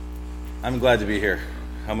I'm glad to be here.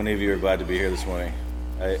 How many of you are glad to be here this morning?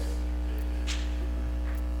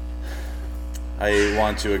 I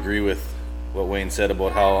want to agree with what Wayne said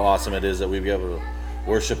about how awesome it is that we be able to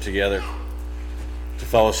worship together, to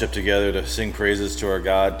fellowship together, to sing praises to our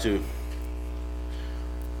God.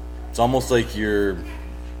 It's almost like you're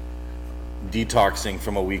detoxing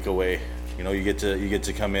from a week away. You know, you get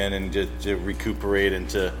to come in and to recuperate and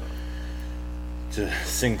to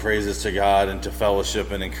sing praises to God and to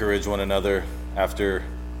fellowship and encourage one another after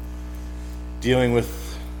dealing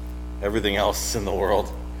with everything else in the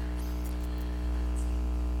world.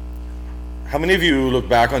 How many of you look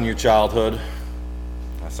back on your childhood?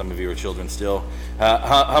 Some of you are children still.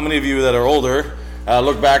 How many of you that are older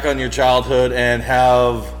look back on your childhood and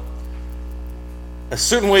have a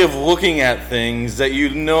certain way of looking at things that you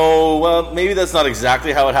know, well, maybe that's not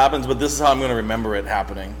exactly how it happens, but this is how I'm going to remember it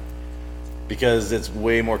happening, because it's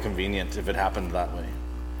way more convenient if it happened that way.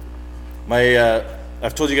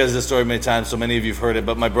 I've told you guys this story many times, so many of you have heard it,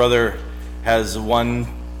 but my brother has one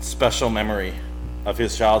special memory of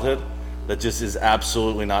his childhood that just is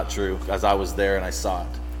absolutely not true, as I was there and I saw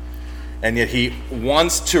it. And yet he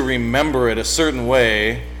wants to remember it a certain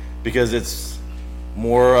way because it's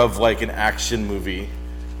more of like an action movie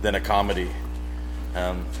than a comedy.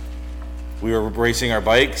 We were racing our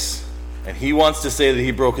bikes, and he wants to say that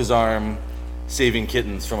he broke his arm saving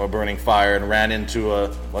kittens from a burning fire and ran into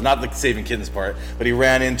not the saving kittens part, but he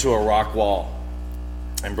ran into a rock wall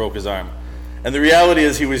and broke his arm. And the reality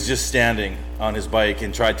is he was just standing on his bike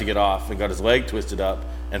and tried to get off and got his leg twisted up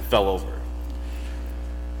and fell over.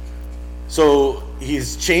 So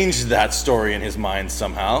he's changed that story in his mind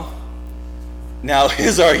somehow. Now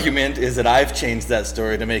his argument is that I've changed that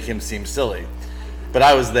story to make him seem silly. But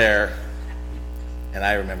I was there and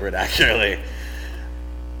I remember it accurately.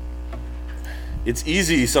 It's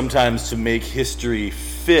easy sometimes to make history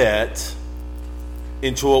fit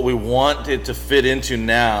into what we want it to fit into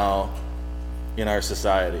now in our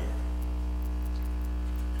society.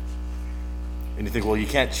 And you think, well, you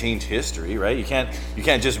can't change history, right? You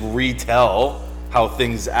can't just retell how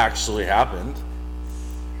things actually happened.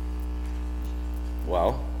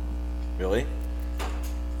 Well, really?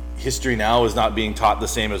 History now is not being taught the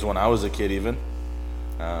same as when I was a kid even.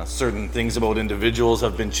 Certain things about individuals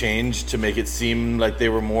have been changed to make it seem like they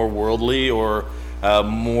were more worldly or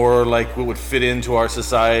more like what would fit into our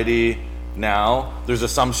society now. There's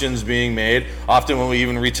assumptions being made. Often when we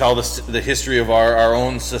even retell the history of our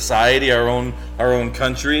own society, our own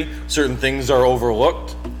country, certain things are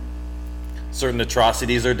overlooked. Certain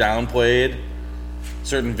atrocities are downplayed.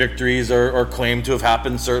 Certain victories are claimed to have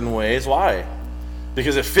happened certain ways. Why?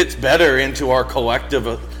 Because it fits better into our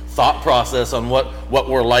collective thought process on what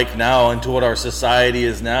we're like now and to what our society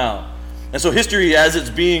is now. And so history, as it's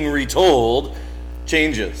being retold,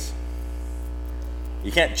 changes.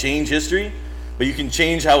 You can't change history, but you can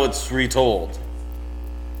change how it's retold.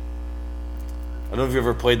 I don't know if you've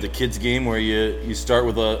ever played the kids game where you start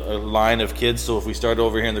with a line of kids. So if we started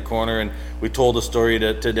over here in the corner and we told a story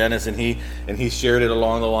to Dennis and he shared it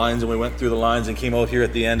along the lines and we went through the lines and came out here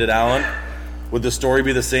at the end at Alan, would the story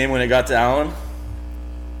be the same when it got to Alan?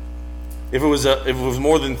 If it was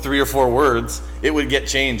more than 3 or 4 words, it would get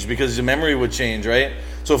changed because the memory would change, right?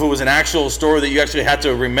 So if it was an actual story that you actually had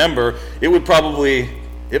to remember,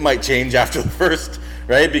 it might change after the first,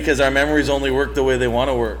 right? Because our memories only work the way they want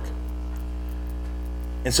to work.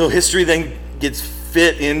 And so history then gets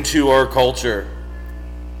fit into our culture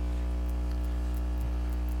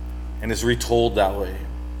and is retold that way.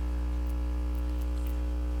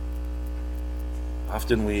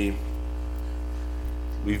 Often we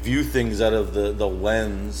view things out of the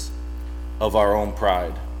lens of our own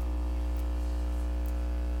pride,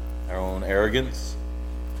 our own arrogance,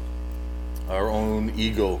 our own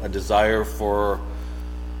ego, a desire for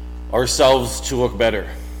ourselves to look better.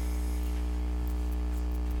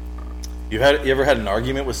 You ever had an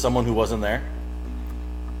argument with someone who wasn't there?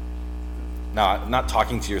 No, not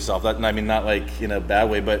talking to yourself. Not like in a bad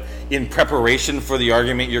way, but in preparation for the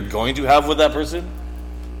argument you're going to have with that person.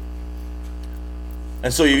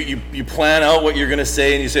 And so you plan out what you're going to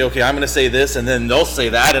say, and you say, okay, I'm going to say this, and then they'll say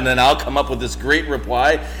that, and then I'll come up with this great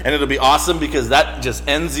reply, and it'll be awesome because that just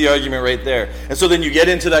ends the argument right there. And so then you get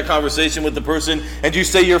into that conversation with the person, and you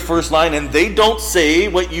say your first line, and they don't say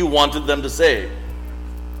what you wanted them to say.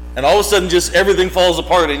 And all of a sudden, just everything falls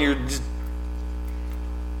apart, and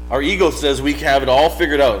our ego says we can have it all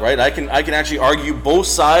figured out, right? I can actually argue both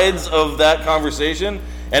sides of that conversation,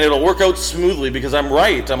 and it'll work out smoothly because I'm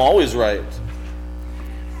right. I'm always right.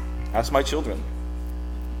 Ask my children.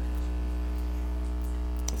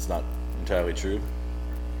 It's not entirely true.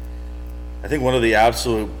 I think one of the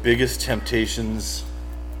absolute biggest temptations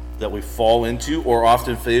that we fall into, or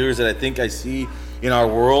often failures that I think I see in our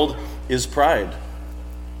world, is pride.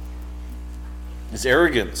 It's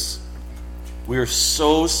arrogance. We are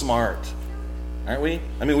so smart, aren't we?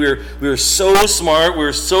 I mean, we are so smart,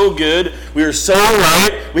 we're so good, we are so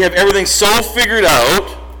right, we have everything so figured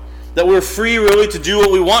out that we're free really to do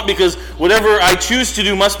what we want, because whatever I choose to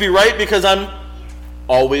do must be right, because I'm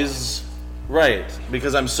always right.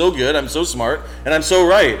 Because I'm so good, I'm so smart, and I'm so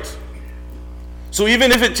right. So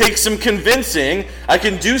even if it takes some convincing, I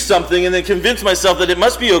can do something and then convince myself that it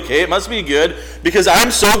must be okay, it must be good, because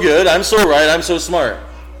I'm so good, I'm so right, I'm so smart.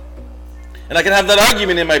 And I can have that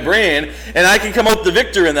argument in my brain, and I can come out the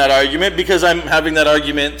victor in that argument because I'm having that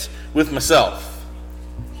argument with myself.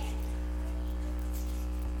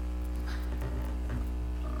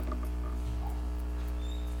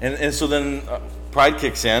 And so then pride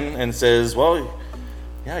kicks in and says, well,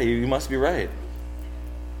 yeah, you must be right.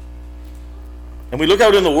 And we look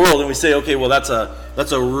out in the world and we say, okay, well, that's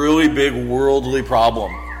a really big worldly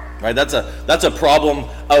problem, right? That's a problem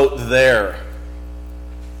out there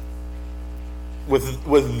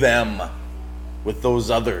with them, with those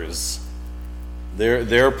others.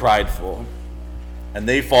 They're prideful, and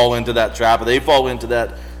they fall into that trap. They fall into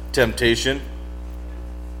that temptation.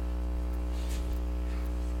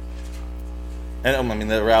 And I mean,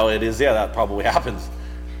 the reality is, yeah, that probably happens.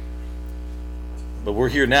 But we're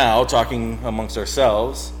here now talking amongst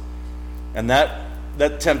ourselves, and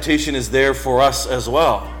that temptation is there for us as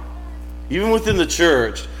well. Even within the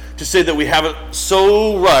church, to say that we have it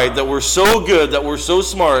so right, that we're so good, that we're so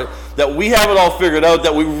smart, that we have it all figured out,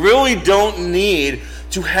 that we really don't need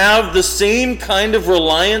to have the same kind of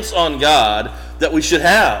reliance on God that we should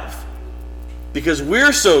have. Because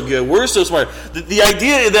we're so good, we're so smart. The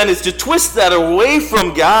idea then is to twist that away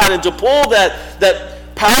from God and to pull that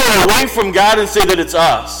power away from God and say that it's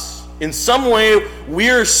us. In some way,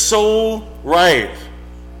 we're so right.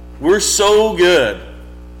 We're so good.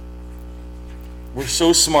 We're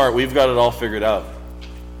so smart. We've got it all figured out.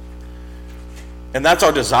 And that's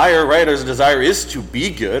our desire, right? Our desire is to be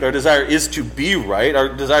good. Our desire is to be right. Our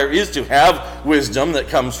desire is to have wisdom that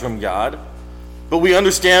comes from God. But we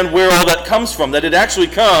understand where all that comes from, that it actually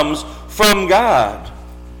comes from God.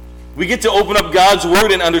 We get to open up God's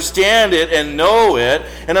Word and understand it and know it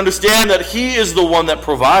and understand that He is the one that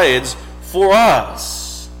provides for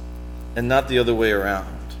us and not the other way around.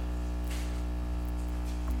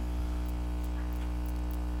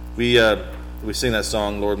 We sing that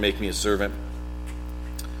song, Lord, Make Me a Servant.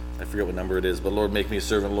 I forget what number it is, but Lord, make me a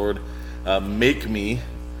servant. Lord, make me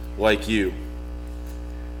like you.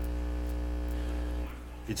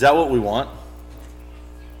 Is that what we want?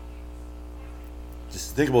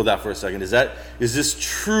 Just think about that for a second. Is this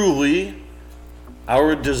truly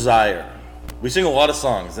our desire? We sing a lot of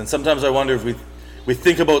songs, and sometimes I wonder if we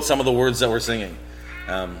think about some of the words that we're singing.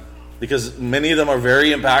 Because many of them are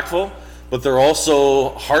very impactful, but they're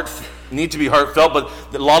also need to be heartfelt, but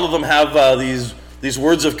a lot of them have these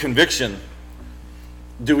words of conviction.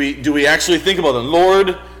 Do we actually think about them?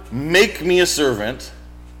 Lord, make me a servant.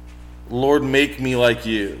 Lord, make me like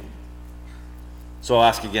you. So I'll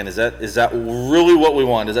ask again, is that really what we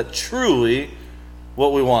want? Is that truly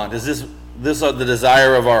what we want? Is this the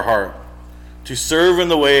desire of our heart? To serve in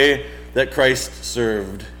the way that Christ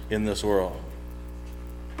served in this world?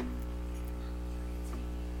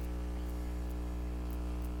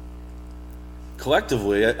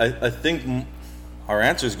 Collectively, I think our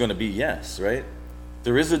answer is going to be yes, right?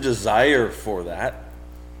 There is a desire for that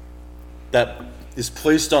is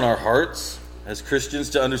placed on our hearts as Christians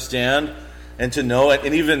to understand and to know,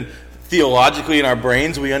 and even theologically in our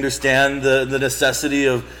brains we understand the necessity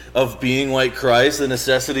of being like Christ, the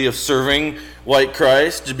necessity of serving like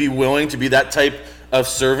Christ, to be willing to be that type of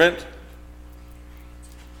servant.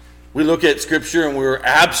 We look at Scripture and we're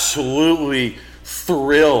absolutely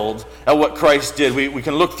thrilled at what Christ did. We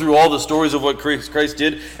can look through all the stories of what Christ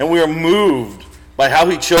did, and we are moved by how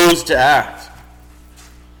He chose to act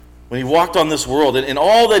when He walked on this world, and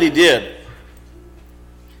all that He did,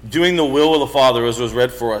 doing the will of the Father, as was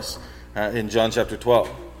read for us in John chapter 12.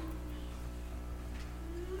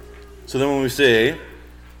 So then when we say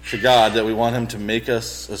to God that we want Him to make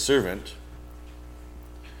us a servant,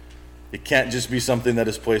 it can't just be something that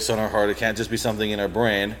is placed on our heart. It can't just be something in our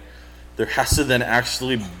brain. There has to then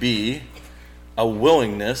actually be a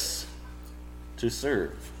willingness to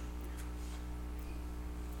serve.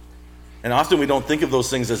 And often we don't think of those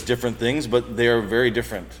things as different things, but they are very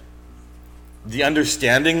different. The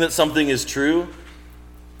understanding that something is true,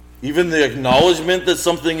 even the acknowledgement that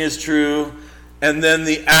something is true, and then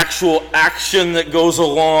the actual action that goes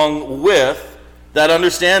along with that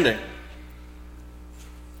understanding?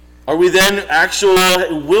 Are we then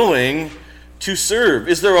actually willing to serve?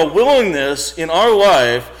 Is there a willingness in our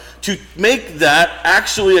life to make that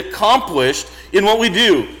actually accomplished in what we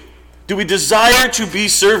do? Do we desire to be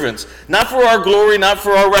servants? Not for our glory, not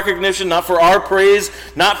for our recognition, not for our praise,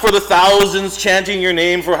 not for the thousands chanting your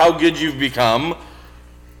name for how good you've become,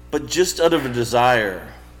 but just out of a desire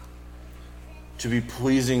to be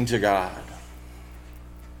pleasing to God.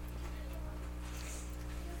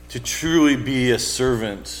 To truly be a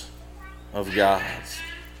servant of God's.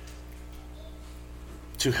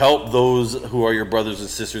 To help those who are your brothers and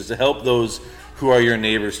sisters, to help those who are your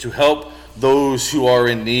neighbors, to help those who are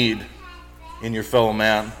in need in your fellow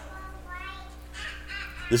man.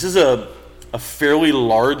 This is a fairly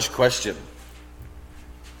large question.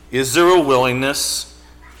 Is there a willingness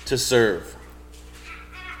to serve?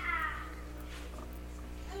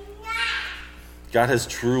 God has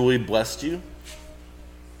truly blessed you.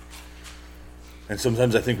 And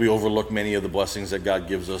sometimes I think we overlook many of the blessings that God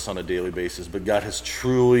gives us on a daily basis. But God has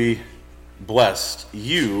truly blessed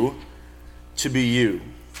you to be you.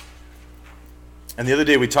 And the other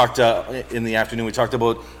day we talked, in the afternoon, we talked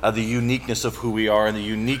about the uniqueness of who we are and the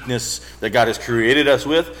uniqueness that God has created us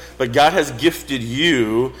with. But God has gifted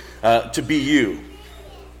you to be you.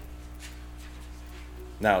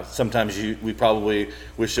 Now, sometimes we probably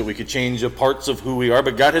wish that we could change the parts of who we are,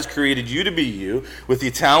 but God has created you to be you, with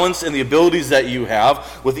the talents and the abilities that you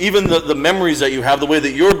have, with even the memories that you have, the way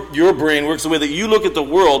that your brain works, the way that you look at the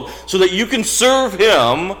world, so that you can serve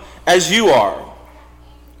Him as you are.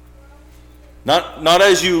 Not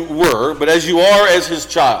as you were, but as you are as His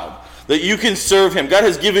child. That you can serve Him. God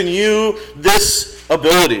has given you this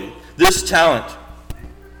ability, this talent,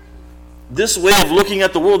 this way of looking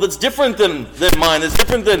at the world that's different than mine, that's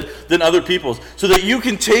different than other people's, so that you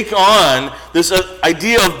can take on this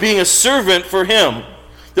idea of being a servant for Him.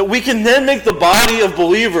 That we can then make the body of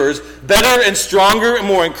believers better and stronger and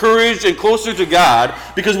more encouraged and closer to God,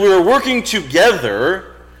 because we are working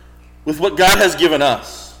together with what God has given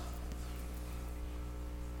us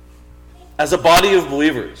as a body of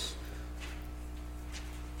believers.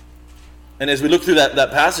 And as we look through that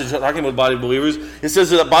passage talking about body of believers, it says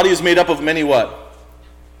that the body is made up of many what?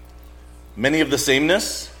 Many of the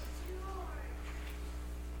sameness?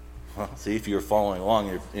 Well, see, if you're following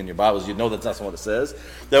along in your Bibles, you'd know that's not what it says.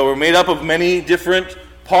 That we're made up of many different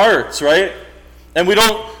parts, right? And we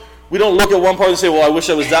don't look at one part and say, well, I wish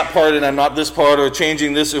I was that part and I'm not this part, or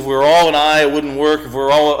changing this. If we were all an eye, it wouldn't work. If we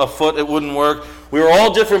were all a foot, it wouldn't work. We are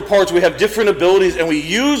all different parts. We have different abilities, and we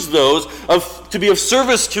use those to be of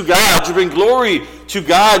service to God, to bring glory to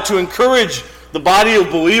God, to encourage the body of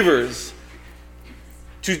believers,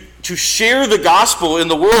 to share the gospel in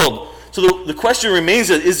the world. So the question remains,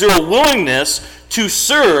 is there a willingness to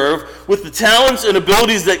serve with the talents and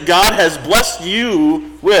abilities that God has blessed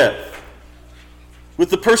you with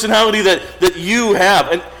the personality that you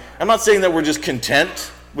have? And I'm not saying that we're just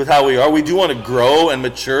content with how we are. We do want to grow and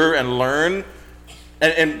mature and learn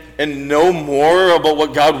and know more about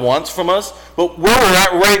what God wants from us. But where we're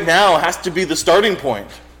at right now has to be the starting point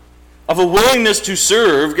of a willingness to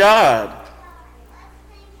serve God.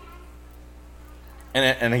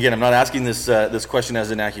 And again, I'm not asking this question as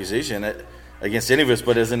an accusation against any of us,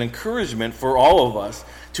 but as an encouragement for all of us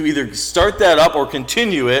to either start that up or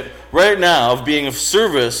continue it right now, of being of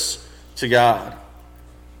service to God.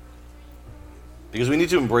 Because we need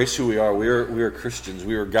to embrace who we are. We are Christians.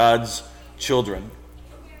 We are God's children.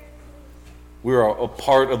 We are a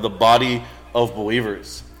part of the body of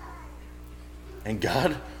believers. And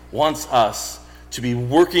God wants us to be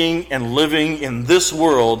working and living in this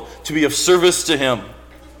world to be of service to Him,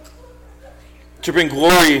 to bring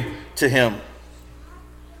glory to Him.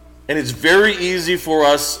 And it's very easy for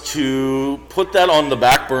us to put that on the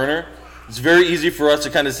back burner. It's very easy for us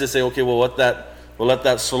to kind of just say, okay, we'll let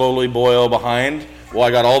that slowly boil behind. Well,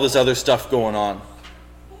 I got all this other stuff going on.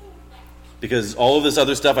 Because all of this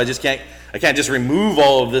other stuff, I can't just remove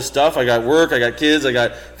all of this stuff. I got work, I got kids, I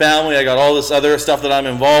got family, I got all this other stuff that I'm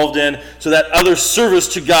involved in. So that other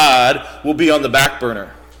service to God will be on the back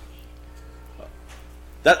burner.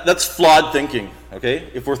 That's flawed thinking, okay?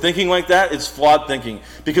 If we're thinking like that, it's flawed thinking.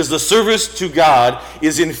 Because the service to God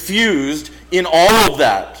is infused in all of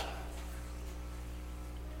that.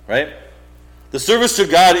 Right? The service to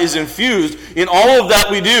God is infused in all of that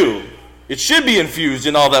we do. It should be infused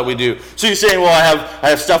in all that we do. So you're saying, well, I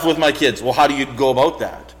have stuff with my kids. Well, how do you go about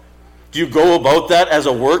that? Do you go about that as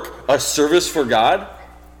a service for God?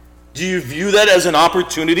 Do you view that as an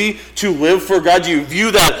opportunity to live for God? Do you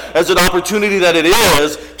view that as an opportunity that it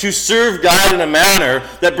is to serve God in a manner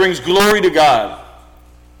that brings glory to God?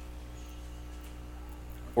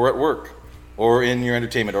 Or at work, or in your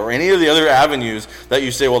entertainment, or any of the other avenues that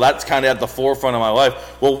you say, well, that's kind of at the forefront of my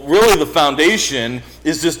life. Well, really the foundation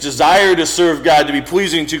is this desire to serve God, to be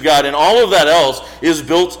pleasing to God, and all of that else is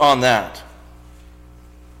built on that.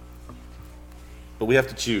 But we have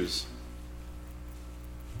to choose.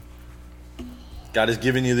 God has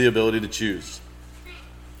given you the ability to choose.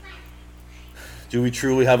 Do we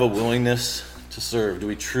truly have a willingness to serve? Do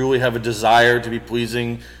we truly have a desire to be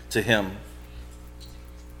pleasing to Him?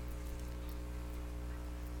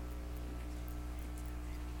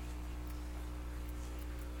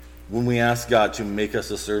 When we ask God to make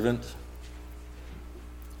us a servant,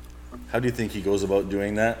 how do you think He goes about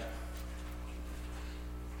doing that?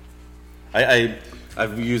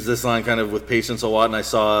 I've used this line kind of with patience a lot, and I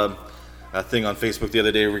saw a thing on Facebook the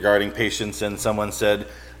other day regarding patience, and someone said,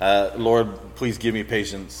 Lord, please give me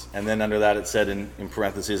patience. And then under that it said in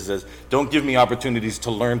parentheses, it says, don't give me opportunities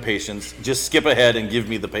to learn patience, just skip ahead and give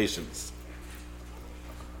me the patience.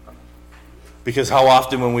 Because how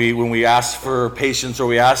often when we ask for patience, or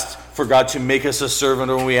we ask for God to make us a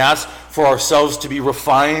servant, or when we ask for ourselves to be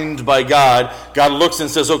refined by God, God looks and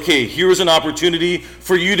says, okay, here's an opportunity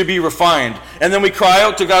for you to be refined. And then we cry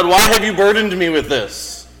out to God, why have you burdened me with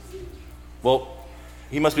this? Well,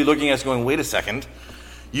 He must be looking at us going, wait a second.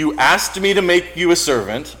 You asked me to make you a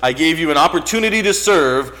servant. I gave you an opportunity to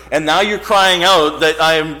serve, and now you're crying out that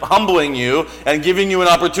I am humbling you and giving you an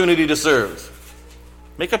opportunity to serve.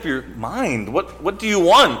 Make up your mind. What do you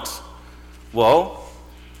want? Well,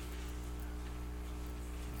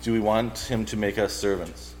 do we want Him to make us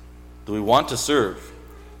servants? Do we want to serve?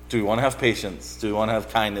 Do we want to have patience? Do we want to have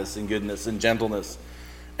kindness and goodness and gentleness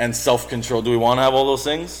and self-control? Do we want to have all those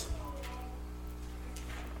things?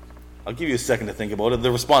 I'll give you a second to think about it.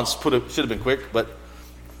 The response should have been quick, but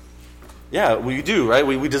yeah, we do, right?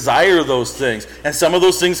 We desire those things. And some of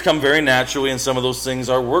those things come very naturally, and some of those things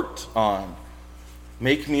are worked on.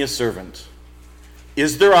 Make me a servant.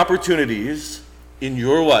 Is there opportunities in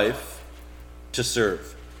your life to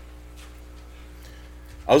serve?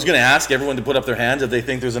 I was going to ask everyone to put up their hands if they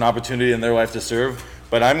think there's an opportunity in their life to serve,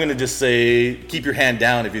 but I'm going to just say, keep your hand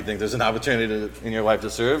down if you think there's an opportunity in your life to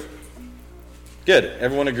serve. Good,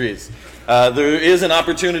 everyone agrees. There is an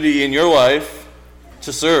opportunity in your life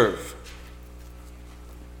to serve.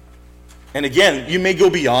 And again, you may go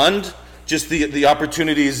beyond just the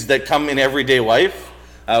opportunities that come in everyday life.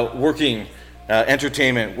 Working,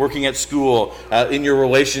 entertainment, working at school, in your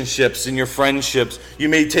relationships, in your friendships. You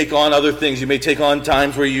may take on other things. You may take on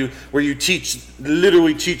times where you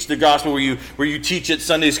literally teach the gospel, where you teach at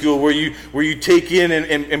Sunday school, where you take in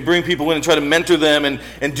and bring people in and try to mentor them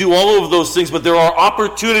and do all of those things. But there are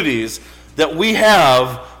opportunities that we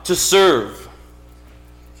have to serve,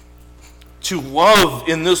 to love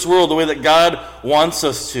in this world the way that God wants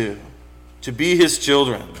us to be His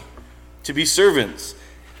children, to be servants.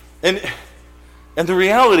 And the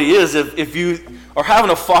reality is, if you are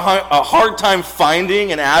having a hard time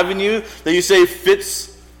finding an avenue that you say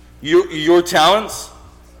fits your talents,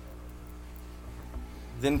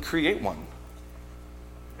 then create one.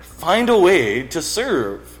 Find a way to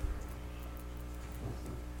serve.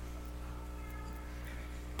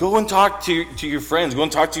 Go and talk to your friends. Go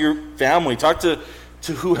and talk to your family. Talk to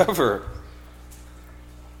whoever.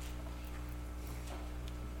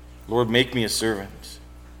 Lord, make me a servant.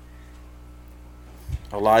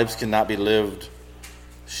 Our lives cannot be lived,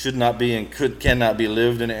 should not be, and cannot be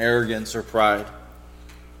lived in arrogance or pride.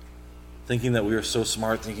 Thinking that we are so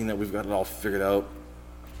smart, thinking that we've got it all figured out.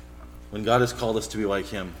 When God has called us to be like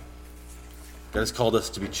Him, God has called us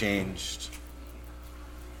to be changed.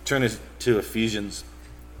 Turn to Ephesians.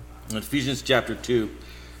 In Ephesians chapter 2,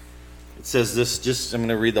 it says this, I'm going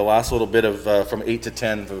to read the last little bit of from 8 to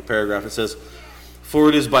 10 of the paragraph. It says, "For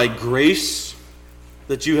it is by grace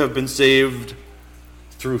that you have been saved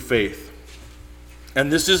through faith.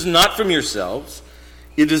 And this is not from yourselves,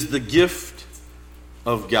 it is the gift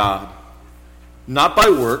of God, not by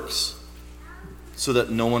works, so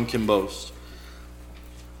that no one can boast."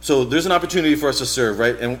 So there's an opportunity for us to serve,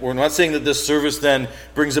 right? And we're not saying that this service then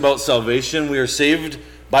brings about salvation. We are saved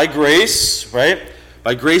by grace, right?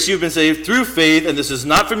 By grace you've been saved through faith, and this is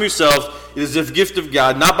not from yourselves, it is the gift of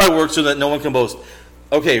God, not by works, so that no one can boast.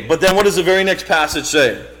 Okay, but then what does the very next passage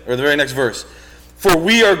say? Or the very next verse? "For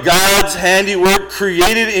we are God's handiwork,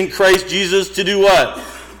 created in Christ Jesus to do what?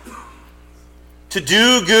 To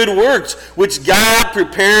do good works, which God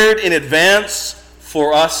prepared in advance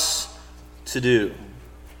for us to do."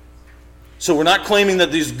 So we're not claiming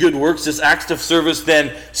that these good works, this act of service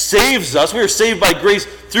then saves us. We are saved by grace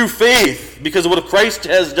through faith because of what Christ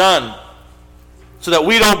has done. So that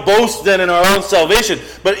we don't boast then in our own salvation.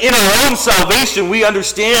 But in our own salvation, we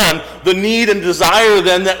understand the need and desire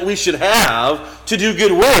then that we should have to do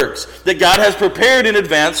good works that God has prepared in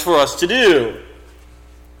advance for us to do.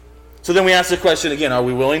 So then we ask the question again, are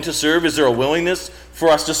we willing to serve? Is there a willingness for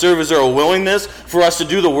us to serve? Is there a willingness for us to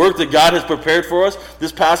do the work that God has prepared for us?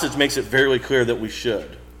 This passage makes it very clear that we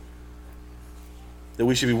should. That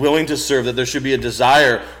we should be willing to serve, that there should be a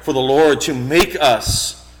desire for the Lord to make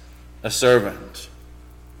us a servant.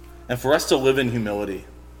 And for us to live in humility.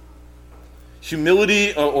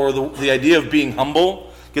 Humility, or the idea of being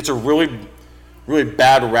humble, gets a really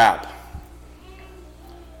bad rap.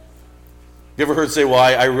 You ever heard say, well,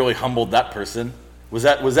 I really humbled that person? Was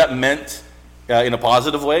that meant in a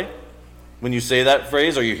positive way? When you say that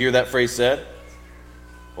phrase, or you hear that phrase said?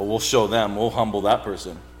 Well, we'll show them, we'll humble that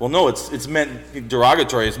person. Well, no, it's meant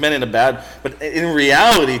derogatory, it's meant in a bad, but in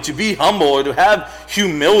reality, to be humble or to have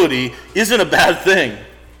humility isn't a bad thing.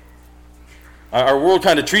 Our world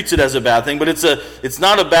kind of treats it as a bad thing, but it's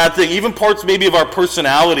not a bad thing. Even parts maybe of our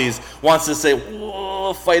personalities wants to say,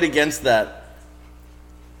 whoa, fight against that.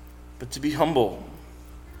 But to be humble,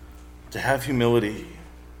 to have humility.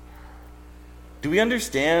 Do we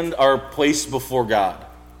understand our place before God?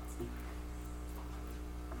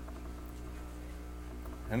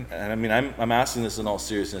 And I mean, I'm asking this in all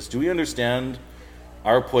seriousness. Do we understand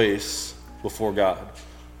our place before God?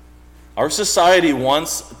 Our society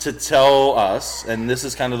wants to tell us, and this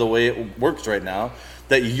is kind of the way it works right now,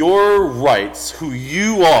 that your rights, who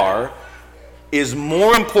you are, is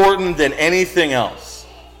more important than anything else.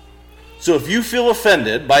 So if you feel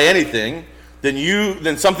offended by anything,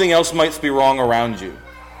 then something else might be wrong around you.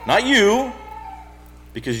 Not you,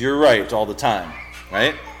 because you're right all the time,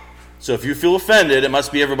 right? So if you feel offended, it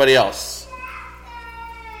must be everybody else.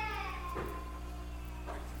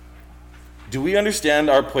 Do we understand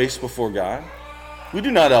our place before God? We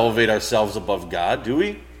do not elevate ourselves above God, do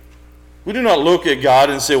we? We do not look at God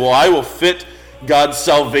and say, well, I will fit God's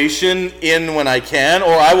salvation in when I can,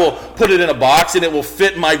 or I will put it in a box and it will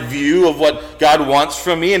fit my view of what God wants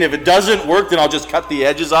from me, and if it doesn't work, then I'll just cut the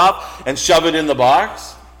edges off and shove it in the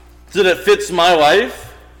box so that it fits my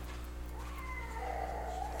life.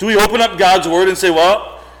 Do we open up God's Word and say,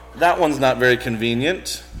 well, that one's not very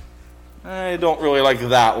convenient. I don't really like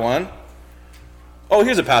that one. Oh,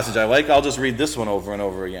 here's a passage I like. I'll just read this one over and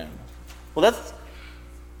over again. Well, that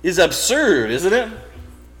is absurd, isn't it?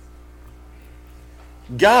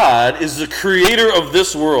 God is the creator of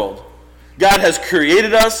this world. God has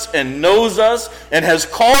created us and knows us and has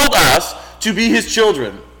called us to be his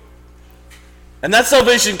children. And that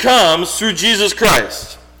salvation comes through Jesus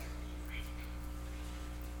Christ.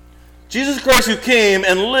 Jesus Christ, who came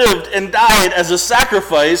and lived and died as a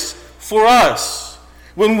sacrifice for us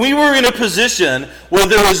when we were in a position where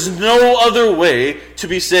there was no other way to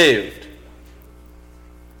be saved.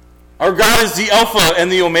 Our God is the Alpha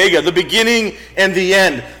and the Omega, the beginning and the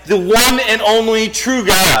end, the one and only true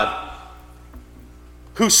God,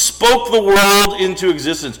 who spoke the world into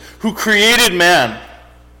existence, who created man.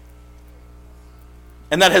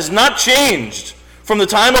 And that has not changed from the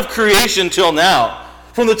time of creation till now.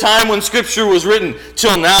 From the time when Scripture was written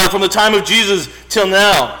till now, from the time of Jesus till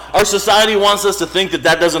now. Our society wants us to think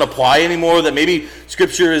that doesn't apply anymore, that maybe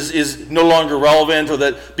Scripture is no longer relevant, or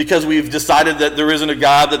that because we've decided that there isn't a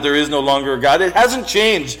God, that there is no longer a God. It hasn't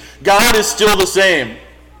changed. God is still the same.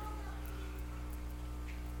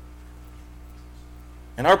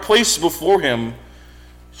 And our place before him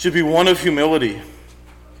should be one of humility.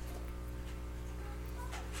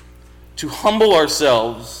 To humble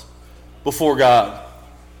ourselves before God.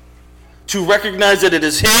 To recognize that it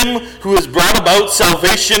is him who has brought about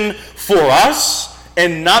salvation for us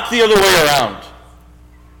and not the other way around.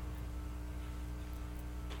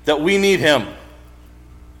 That we need him.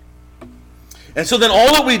 And so then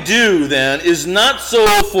all that we do then is not so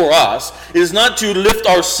for us. It is not to lift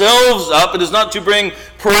ourselves up. It is not to bring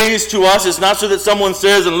praise to us. It's not so that someone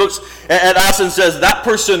says and looks at us and says, that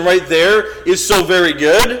person right there is so very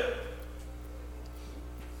good.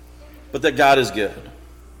 But that God is good.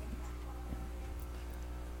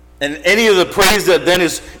 And any of the praise that then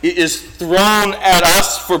is thrown at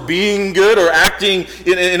us for being good or acting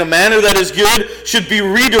in a manner that is good should be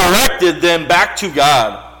redirected then back to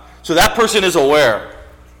God. So that person is aware.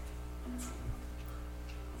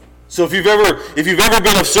 So if you've ever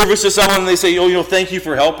been of service to someone and they say, thank you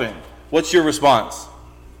for helping, what's your response?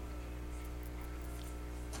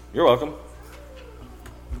 You're welcome.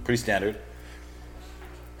 Pretty standard.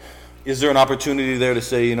 Is there an opportunity there to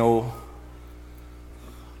say,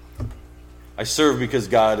 I serve because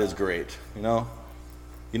God is great, you know?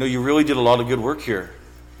 You really did a lot of good work here.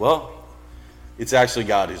 Well, it's actually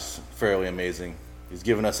God who's fairly amazing. He's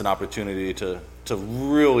given us an opportunity to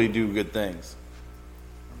really do good things.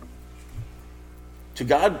 To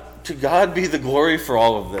God be the glory for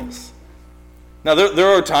all of this. Now, there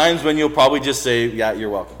are times when you'll probably just say, yeah,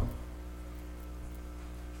 you're welcome.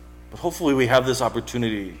 But hopefully we have this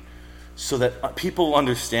opportunity so that people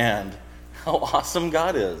understand how awesome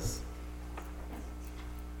God is.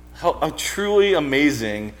 How truly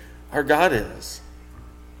amazing our God is.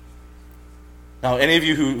 Now, any of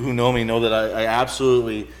you who know me know that I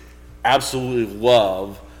absolutely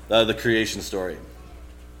love the creation story.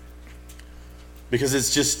 Because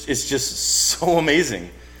it's just so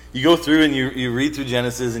amazing. You go through and you read through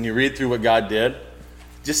Genesis and you read through what God did.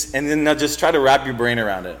 And then now just try to wrap your brain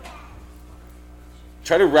around it.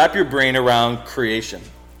 Try to wrap your brain around creation.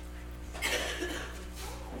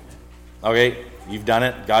 Okay, you've done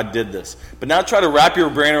it. God did this. But now try to wrap your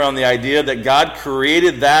brain around the idea that God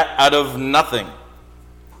created that out of nothing.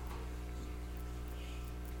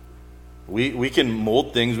 We can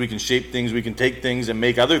mold things, we can shape things, we can take things and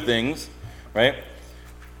make other things, right?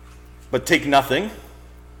 But take nothing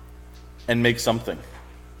and make something.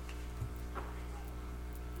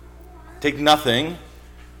 Take nothing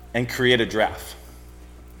and create a giraffe.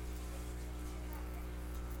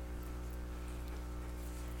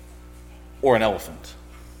 Or an elephant.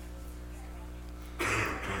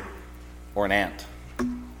 Or an ant.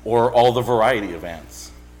 Or all the variety of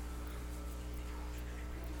ants.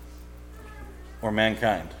 Or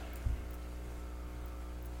mankind.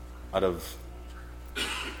 Out of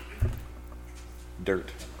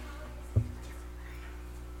dirt.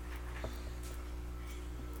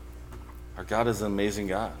 Our God is an amazing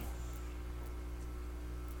God.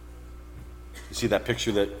 You see that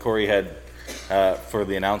picture that Corey had for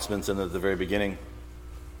the announcements and at the very beginning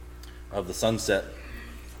of the sunset.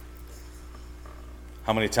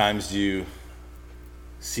 How many times do you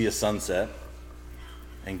see a sunset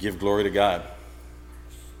and give glory to God?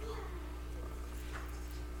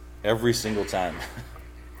 Every single time.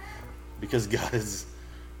 Because God is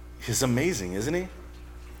amazing, isn't he?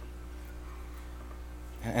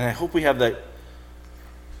 And I hope we have that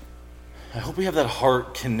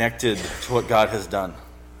heart connected to what God has done.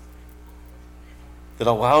 That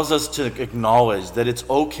allows us to acknowledge that it's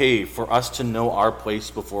okay for us to know our place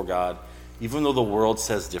before God, even though the world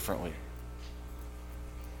says differently.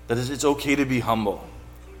 That it's okay to be humble.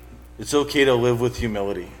 It's okay to live with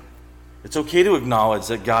humility. It's okay to acknowledge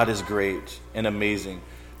that God is great and amazing,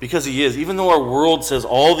 because he is, even though our world says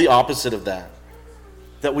all the opposite of that.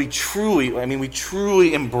 That we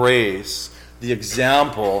truly embrace the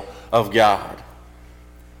example of God.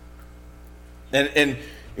 And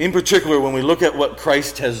in particular, when we look at what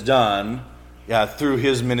Christ has done, through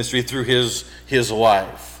his ministry, through his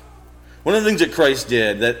life. One of the things that Christ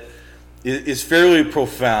did that is fairly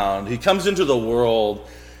profound, he comes into the world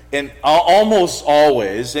and almost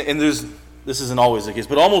always, and this isn't always the case,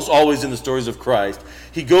 but almost always in the stories of Christ,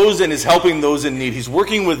 he goes and is helping those in need. He's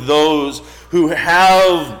working with those who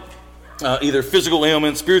have either physical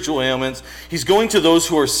ailments, spiritual ailments. He's going to those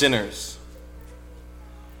who are sinners.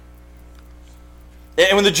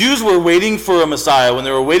 And when the Jews were waiting for a Messiah, when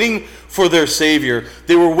they were waiting for their Savior,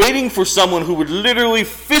 they were waiting for someone who would literally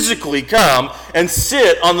physically come and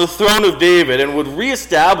sit on the throne of David and would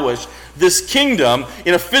reestablish this kingdom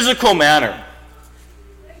in a physical manner.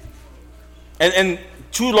 And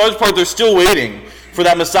to a large part, they're still waiting for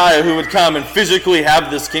that Messiah who would come and physically have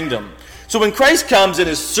this kingdom. So when Christ comes and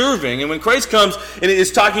is serving, and when Christ comes and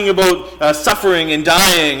is talking about suffering and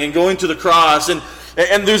dying and going to the cross, and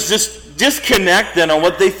there's this disconnect then on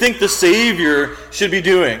what they think the Savior should be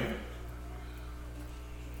doing.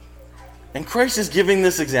 And Christ is giving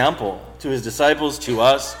this example to his disciples, to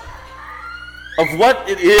us, of what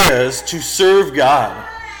it is to serve God.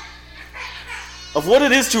 Of what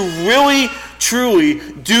it is to really, truly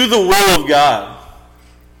do the will of God.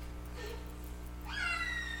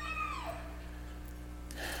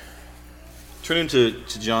 Turn into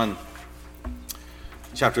John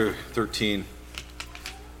chapter 13.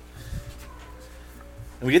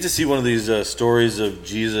 And we get to see one of these stories of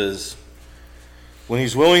Jesus when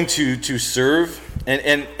he's willing to serve.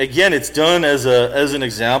 And again, it's done as an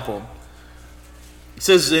example. It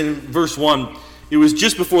says in verse 1, it was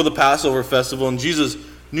just before the Passover festival, and Jesus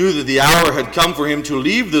knew that the hour had come for him to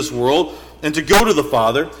leave this world and to go to the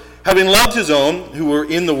Father. Having loved his own who were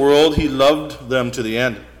in the world, he loved them to the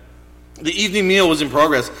end. The evening meal was in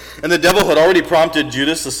progress, and the devil had already prompted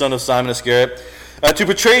Judas, the son of Simon Iscariot, to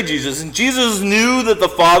betray Jesus. And Jesus knew that the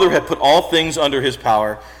Father had put all things under his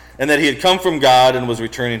power, and that he had come from God and was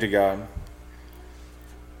returning to God.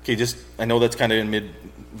 Okay, I know that's kind of in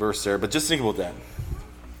mid-verse there, but just think about that.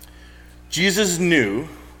 Jesus knew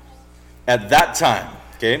at that time,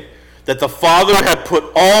 okay, that the Father had put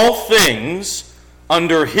all things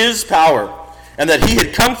under his power, and that he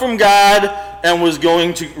had come from God and was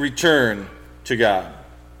going to return to God.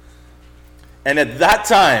 And at that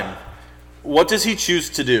time, what does he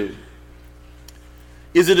choose to do?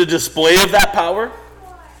 Is it a display of that power?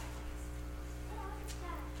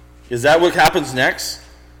 Is that what happens next?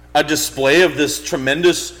 A display of this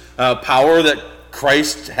tremendous power that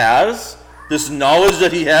Christ has? This knowledge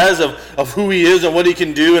that he has of who he is and what he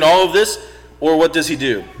can do and all of this? Or what does he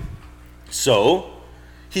do? So,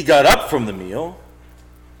 he got up from the meal,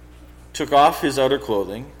 took off his outer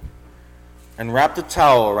clothing, and wrapped a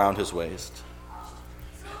towel around his waist.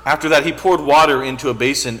 After that, he poured water into a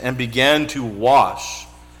basin and began to wash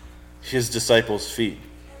his disciples' feet,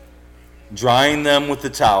 drying them with the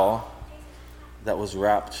towel that was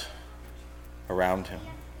wrapped around him.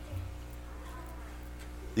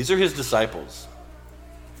 These are his disciples.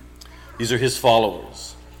 These are his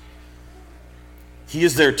followers. He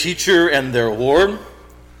is their teacher and their Lord,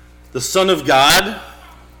 the Son of God,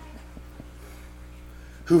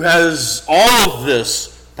 who has all of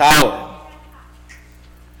this power.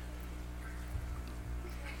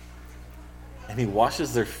 And he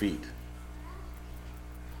washes their feet.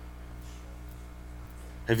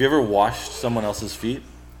 Have you ever washed someone else's feet?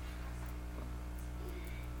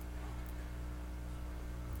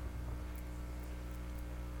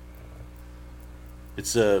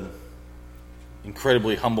 It's an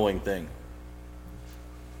incredibly humbling thing.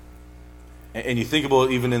 And you think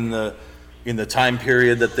about even in the time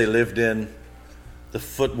period that they lived in, the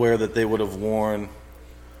footwear that they would have worn.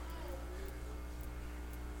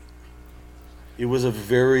 It was a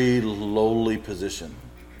very lowly position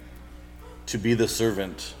to be the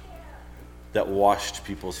servant that washed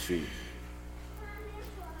people's feet.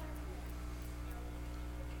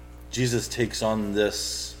 Jesus takes on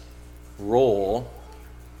this role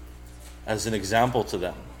as an example to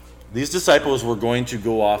them. These disciples were going to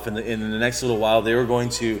go off in the next little while. They were going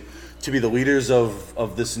to be the leaders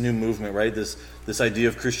of this new movement, right? This idea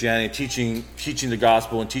of Christianity, teaching the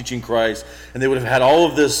gospel and teaching Christ. And they would have had all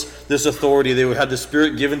of this authority. They would have had the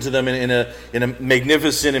Spirit given to them in a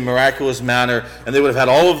magnificent and miraculous manner. And they would have had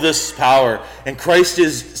all of this power. And Christ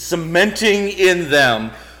is cementing in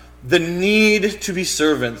them the need to be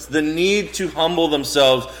servants, the need to humble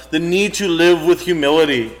themselves, the need to live with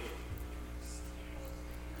humility.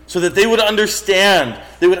 So that they would understand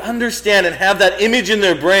and have that image in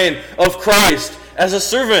their brain of Christ as a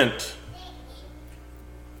servant.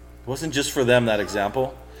 It wasn't just for them, that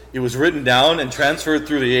example. It was written down and transferred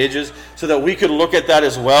through the ages so that we could look at that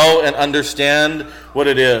as well and understand what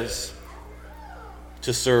it is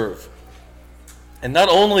to serve. And not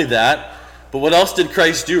only that, but what else did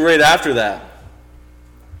Christ do right after that?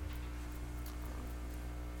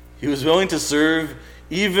 He was willing to serve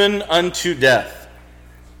even unto death.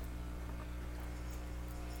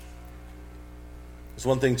 It's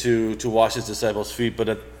one thing to wash his disciples' feet,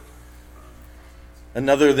 but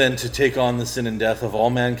another than to take on the sin and death of all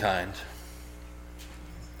mankind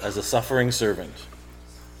as a suffering servant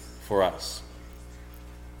for us.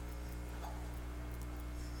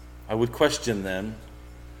 I would question then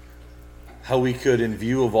how we could, in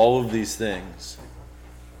view of all of these things,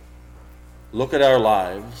 look at our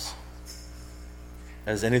lives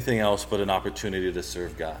as anything else but an opportunity to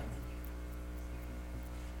serve God.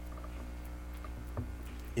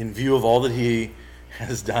 In view of all that he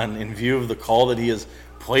has done, in view of the call that he has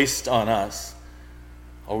placed on us,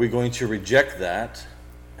 are we going to reject that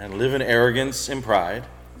and live in arrogance and pride,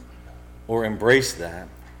 or embrace that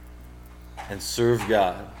and serve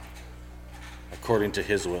God according to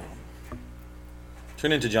his will?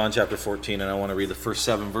 Turn into John chapter 14, and I want to read the first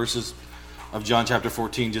 7 verses of John chapter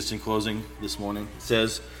 14 just in closing this morning. It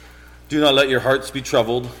says, "Do not let your hearts be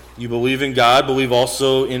troubled. You believe in God, believe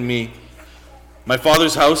also in me. My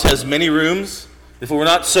Father's house has many rooms. If it were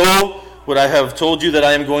not so, would I have told you that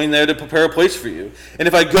I am going there to prepare a place for you? And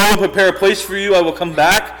if I go and prepare a place for you, I will come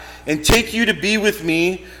back and take you to be with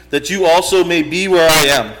me, that you also may be where I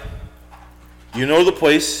am. You know the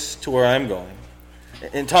place to where I am going."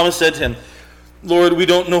 And Thomas said to him, "Lord, we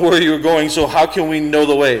don't know where you are going, so how can we know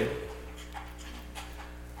the way?"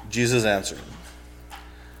 Jesus answered,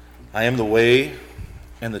 "I am the way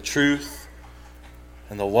and the truth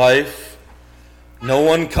and the life. No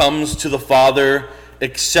one comes to the Father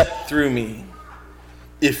except through me.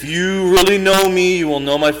 If you really know me, you will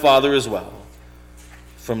know my Father as well.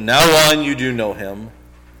 From now on you do know him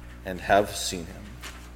and have seen him."